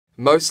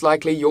Most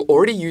likely you're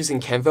already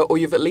using Canva or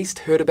you've at least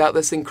heard about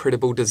this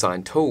incredible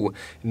design tool.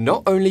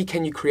 Not only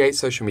can you create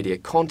social media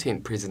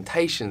content,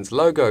 presentations,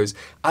 logos,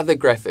 other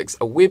graphics,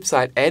 a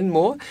website and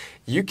more,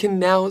 you can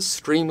now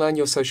streamline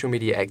your social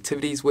media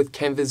activities with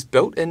Canva's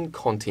built-in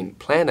content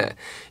planner.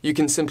 You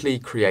can simply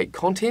create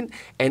content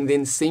and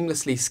then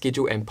seamlessly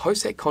schedule and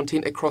post that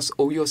content across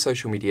all your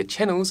social media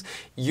channels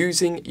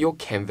using your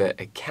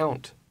Canva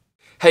account.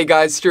 Hey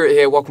guys, Stewart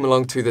here, welcome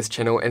along to this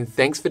channel and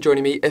thanks for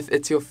joining me if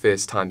it's your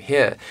first time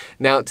here.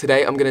 Now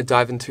today I'm going to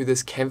dive into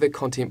this Canva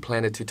Content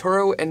Planner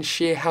tutorial and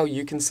share how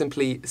you can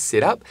simply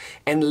set up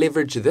and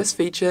leverage this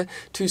feature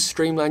to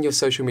streamline your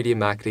social media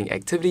marketing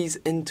activities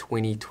in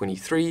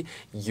 2023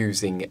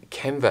 using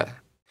Canva.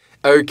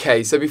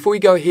 Okay, so before we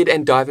go ahead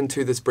and dive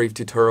into this brief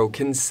tutorial,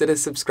 consider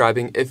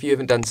subscribing if you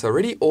haven't done so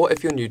already or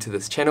if you're new to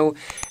this channel,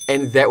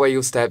 and that way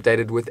you'll stay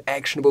updated with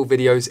actionable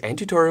videos and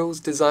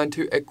tutorials designed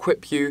to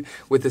equip you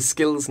with the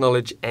skills,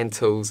 knowledge and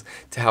tools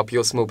to help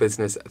your small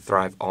business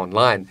thrive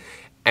online.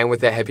 And with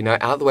that happy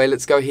note out of the way,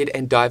 let's go ahead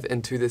and dive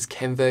into this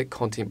Canva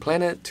Content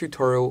Planner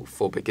tutorial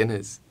for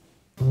beginners.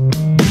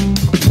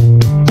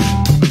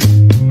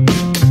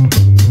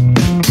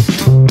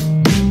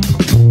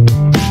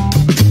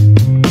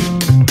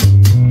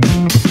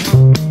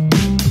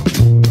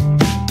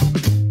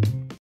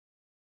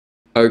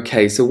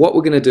 Okay, so what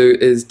we're going to do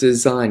is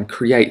design,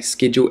 create,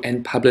 schedule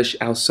and publish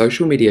our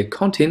social media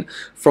content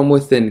from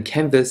within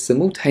Canva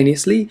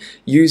simultaneously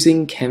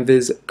using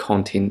Canva's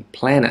Content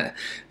Planner.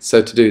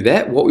 So to do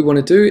that, what we want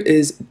to do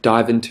is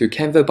dive into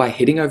Canva by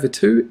heading over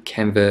to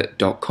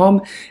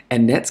canva.com,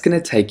 and that's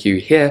going to take you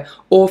here,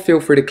 or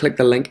feel free to click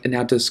the link in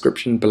our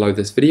description below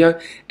this video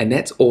and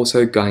that's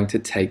also going to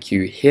take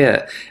you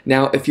here.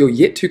 Now if you're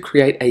yet to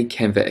create a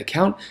Canva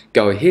account,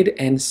 go ahead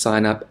and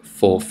sign up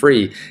for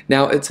free.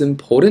 Now it's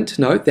important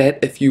to note that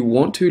if you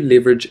want to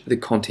leverage the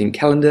content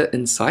calendar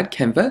inside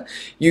Canva,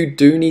 you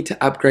do need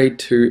to upgrade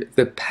to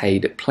the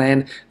paid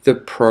plan, the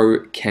Pro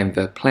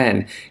Canva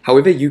plan.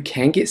 However, you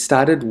can get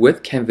started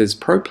with Canva's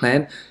Pro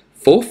plan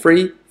for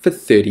free for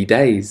 30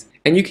 days.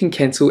 And you can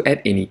cancel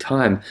at any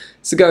time.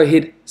 So go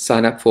ahead,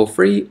 sign up for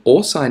free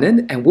or sign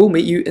in and we'll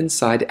meet you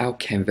inside our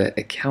Canva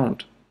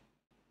account.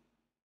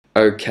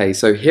 Okay,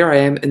 so here I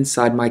am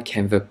inside my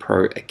Canva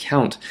Pro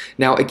account.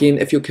 Now again,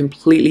 if you're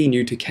completely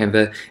new to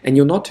Canva and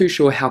you're not too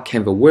sure how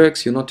Canva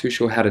works, you're not too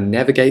sure how to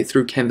navigate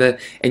through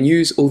Canva and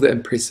use all the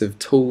impressive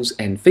tools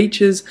and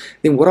features,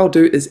 then what I'll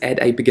do is add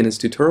a beginner's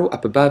tutorial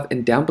up above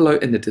and down below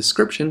in the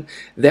description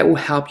that will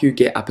help you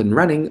get up and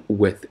running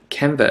with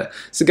Canva.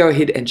 So go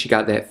ahead and check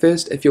out that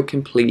first if you're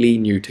completely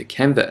new to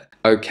Canva.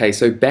 Okay,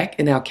 so back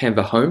in our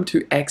Canva home,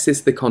 to access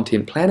the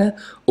Content Planner,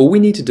 all we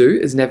need to do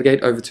is navigate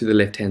over to the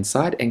left hand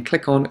side and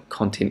click on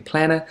Content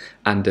Planner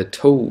under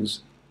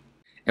Tools.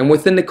 And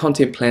within the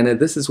Content Planner,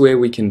 this is where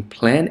we can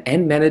plan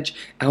and manage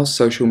our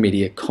social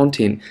media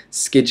content,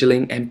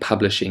 scheduling and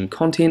publishing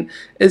content,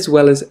 as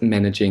well as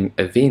managing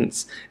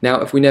events.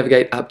 Now if we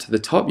navigate up to the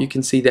top, you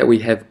can see that we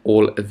have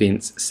all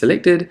events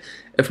selected.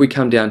 If we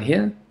come down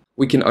here,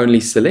 we can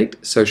only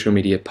select social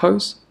media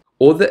posts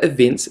or the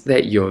events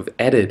that you've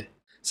added.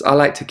 So I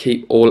like to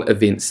keep all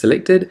events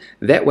selected,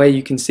 that way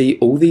you can see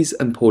all these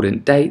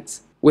important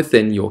dates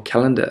within your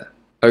calendar.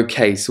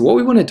 Okay, so what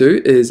we want to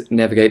do is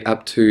navigate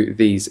up to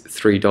these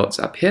three dots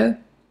up here,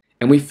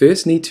 and we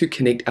first need to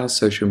connect our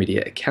social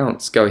media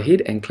accounts. Go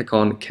ahead and click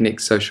on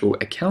Connect Social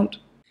Account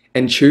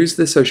and choose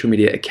the social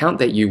media account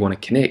that you want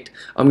to connect.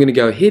 I'm going to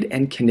go ahead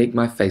and connect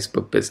my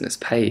Facebook business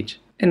page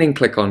and then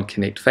click on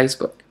Connect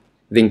Facebook.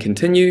 Then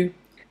continue,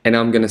 and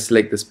I'm going to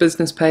select this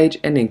business page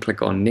and then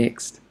click on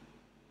Next.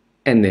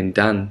 And then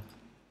done.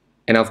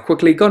 And I've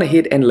quickly gone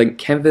ahead and linked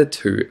Canva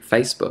to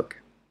Facebook.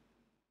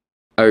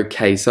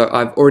 Okay, so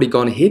I've already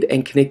gone ahead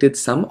and connected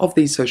some of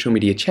these social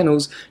media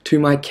channels to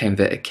my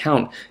Canva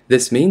account.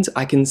 This means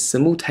I can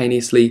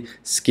simultaneously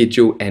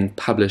schedule and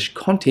publish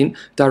content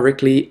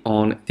directly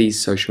on these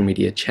social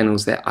media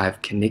channels that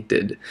I've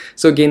connected.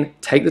 So again,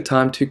 take the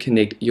time to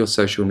connect your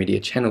social media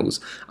channels.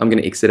 I'm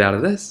going to exit out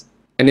of this.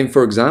 And then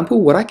for example,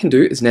 what I can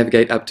do is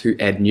navigate up to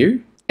Add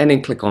New, and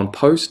then click on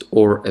Post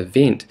or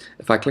Event.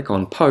 If I click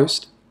on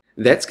Post,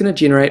 that's going to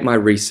generate my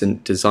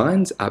recent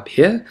designs up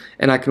here,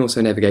 and I can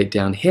also navigate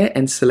down here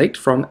and select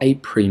from a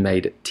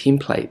pre-made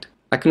template.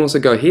 I can also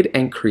go ahead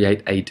and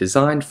create a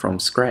design from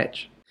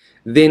scratch.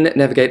 Then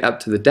navigate up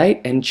to the date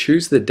and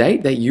choose the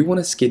date that you want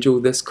to schedule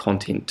this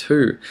content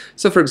to.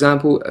 So for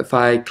example, if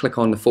I click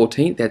on the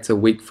 14th, that's a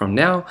week from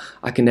now,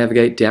 I can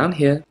navigate down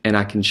here and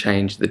I can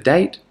change the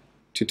date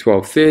to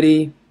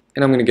 12:30,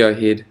 and I'm going to go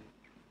ahead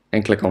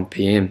and click on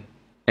PM.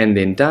 And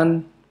then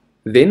done.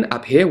 Then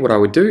up here what I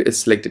would do is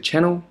select a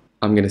channel.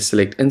 I'm going to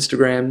select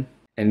Instagram,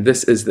 and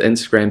this is the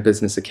Instagram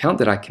business account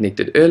that I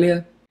connected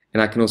earlier,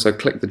 and I can also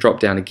click the drop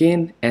down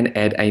again and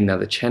add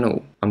another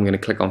channel. I'm going to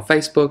click on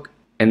Facebook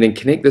and then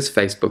connect this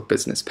Facebook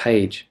business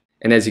page.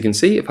 And as you can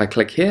see, if I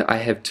click here, I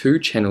have two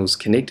channels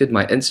connected,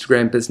 my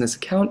Instagram business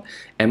account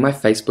and my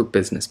Facebook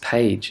business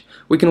page.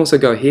 We can also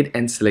go ahead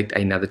and select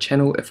another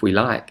channel if we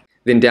like.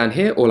 Then down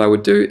here all I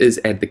would do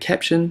is add the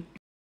caption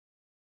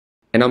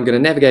And I'm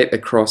going to navigate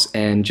across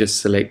and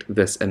just select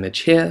this image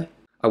here.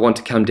 I want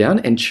to come down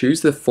and choose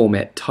the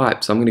format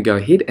type. So I'm going to go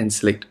ahead and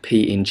select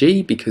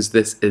PNG because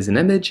this is an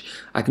image.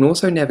 I can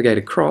also navigate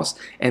across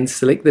and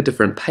select the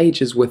different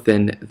pages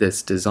within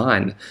this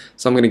design.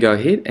 So I'm going to go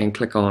ahead and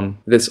click on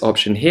this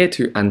option here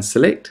to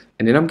unselect,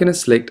 and then I'm going to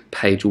select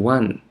page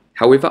 1.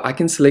 However, I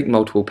can select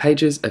multiple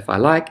pages if I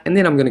like, and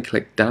then I'm going to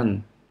click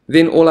done.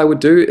 Then all I would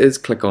do is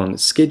click on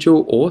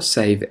schedule or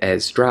save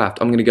as draft.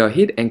 I'm going to go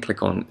ahead and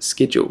click on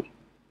schedule.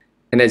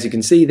 And as you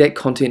can see, that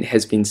content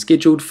has been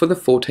scheduled for the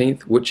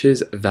 14th, which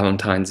is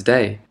Valentine's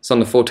Day. So on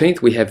the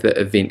 14th, we have the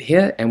event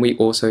here, and we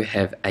also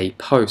have a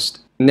post.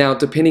 Now,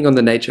 depending on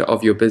the nature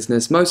of your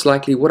business, most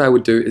likely what I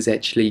would do is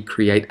actually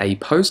create a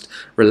post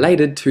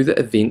related to the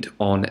event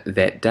on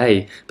that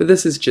day. But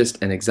this is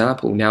just an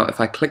example. Now,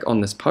 if I click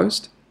on this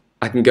post,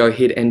 I can go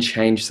ahead and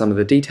change some of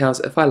the details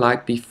if I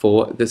like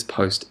before this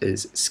post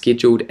is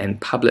scheduled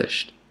and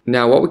published.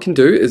 Now what we can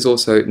do is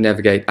also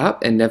navigate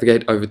up and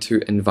navigate over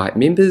to invite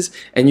members,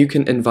 and you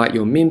can invite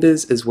your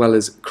members as well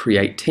as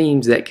create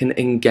teams that can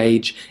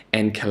engage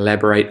and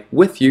collaborate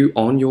with you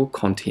on your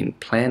content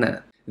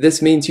planner. This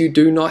means you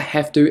do not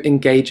have to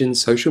engage in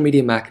social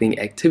media marketing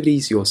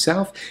activities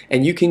yourself,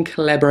 and you can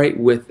collaborate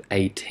with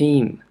a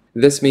team.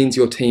 This means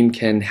your team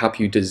can help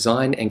you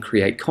design and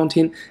create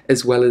content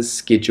as well as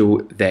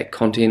schedule that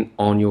content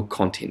on your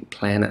content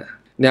planner.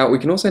 Now we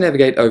can also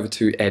navigate over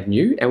to add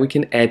new, and we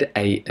can add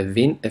an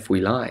event if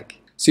we like.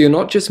 So you're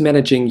not just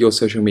managing your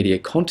social media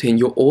content,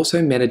 you're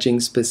also managing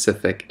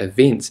specific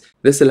events.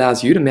 This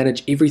allows you to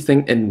manage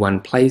everything in one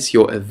place,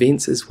 your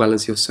events as well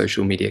as your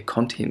social media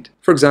content.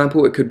 For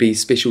example, it could be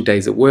special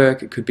days at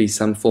work, it could be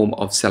some form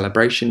of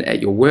celebration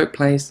at your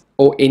workplace,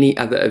 or any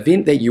other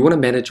event that you want to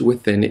manage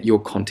within your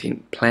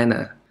content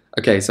planner.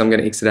 Okay, so I'm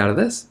going to exit out of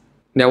this.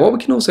 Now what we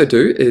can also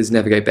do is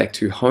navigate back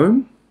to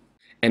home.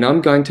 And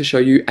I'm going to show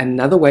you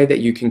another way that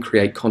you can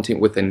create content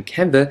within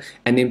Canva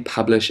and then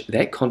publish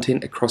that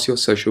content across your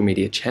social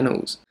media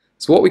channels.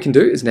 So what we can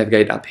do is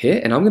navigate up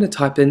here, and I'm going to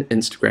type in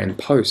Instagram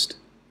post.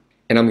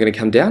 And I'm going to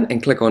come down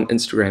and click on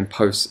Instagram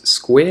post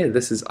square.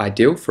 This is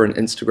ideal for an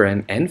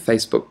Instagram and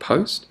Facebook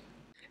post.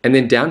 And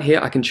then down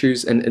here I can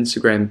choose an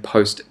Instagram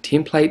post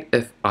template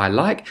if I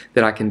like,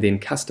 that I can then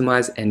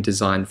customize and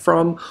design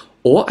from,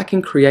 or I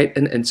can create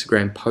an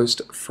Instagram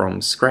post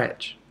from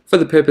scratch. For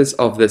the purpose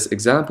of this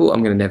example,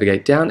 I'm going to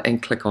navigate down and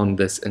click on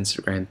this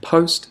Instagram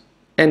post,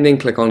 and then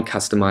click on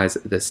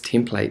customize this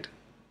template.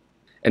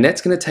 And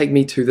that's going to take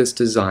me to this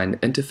design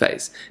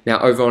interface. Now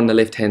over on the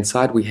left hand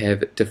side we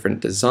have different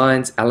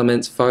designs,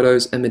 elements,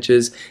 photos,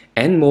 images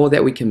and more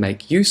that we can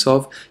make use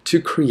of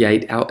to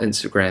create our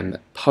Instagram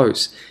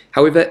posts.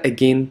 However,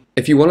 again,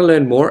 if you want to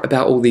learn more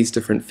about all these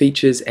different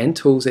features and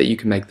tools that you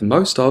can make the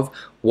most of,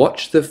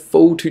 watch the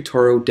full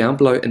tutorial down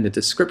below in the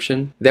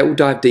description that will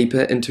dive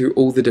deeper into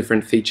all the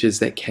different features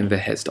that Canva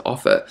has to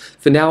offer.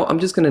 For now, I'm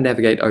just going to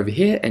navigate over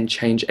here and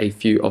change a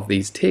few of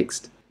these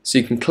text. So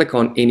you can click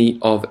on any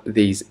of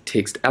these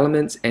text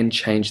elements and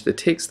change the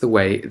text the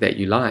way that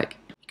you like.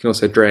 You can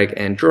also drag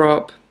and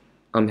drop.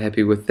 I'm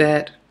happy with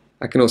that.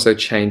 I can also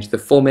change the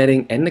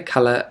formatting and the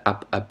color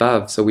up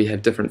above. So we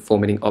have different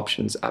formatting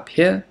options up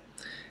here.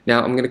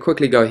 Now I'm going to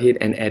quickly go ahead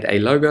and add a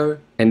logo,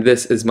 and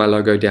this is my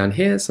logo down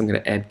here. So I'm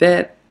going to add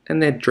that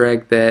and then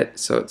drag that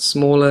so it's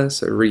smaller,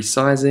 so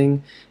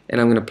resizing,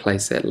 and I'm going to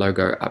place that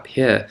logo up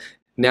here.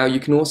 Now you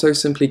can also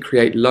simply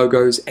create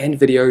logos and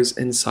videos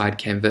inside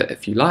Canva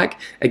if you like.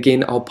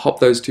 Again, I'll pop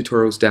those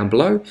tutorials down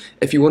below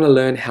if you want to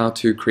learn how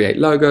to create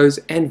logos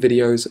and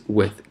videos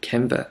with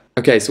Canva.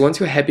 Okay, so once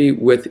you're happy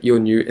with your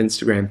new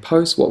Instagram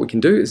post, what we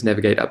can do is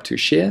navigate up to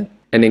share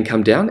and then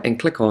come down and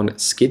click on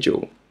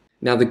schedule.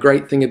 Now the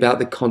great thing about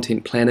the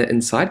content planner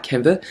inside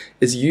Canva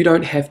is you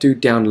don't have to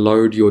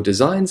download your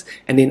designs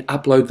and then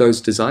upload those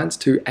designs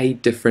to a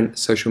different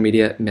social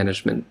media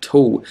management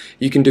tool.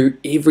 You can do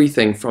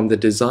everything from the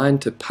design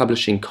to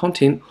publishing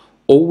content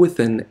all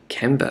within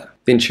Canva.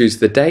 Then choose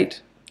the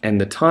date and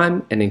the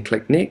time and then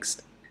click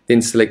next.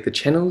 Then select the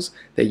channels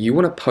that you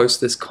want to post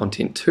this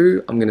content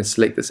to. I'm going to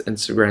select this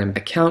Instagram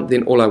account.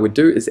 Then all I would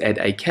do is add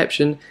a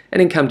caption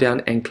and then come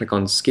down and click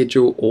on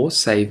schedule or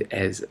save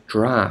as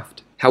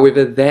draft.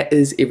 However, that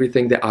is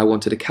everything that I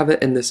wanted to cover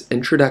in this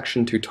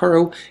introduction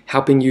tutorial,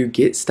 helping you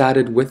get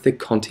started with the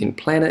content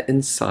planner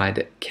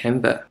inside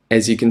Canva.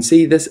 As you can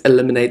see, this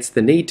eliminates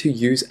the need to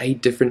use a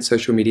different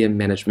social media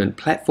management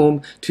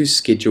platform to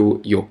schedule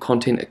your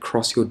content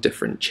across your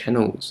different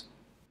channels.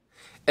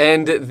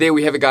 And there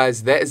we have it,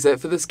 guys. That is it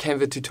for this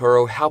Canva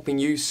tutorial, helping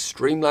you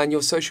streamline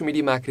your social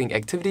media marketing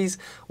activities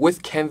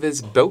with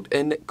Canva's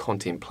built-in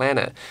content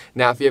planner.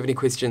 Now, if you have any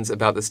questions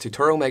about this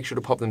tutorial, make sure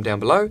to pop them down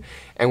below.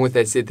 And with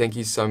that said, thank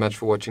you so much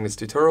for watching this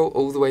tutorial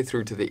all the way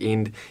through to the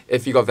end.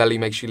 If you got value,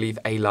 make sure you leave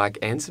a like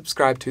and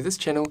subscribe to this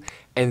channel.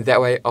 And that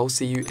way, I'll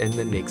see you in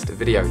the next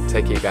video.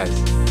 Take care,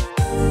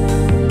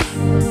 guys.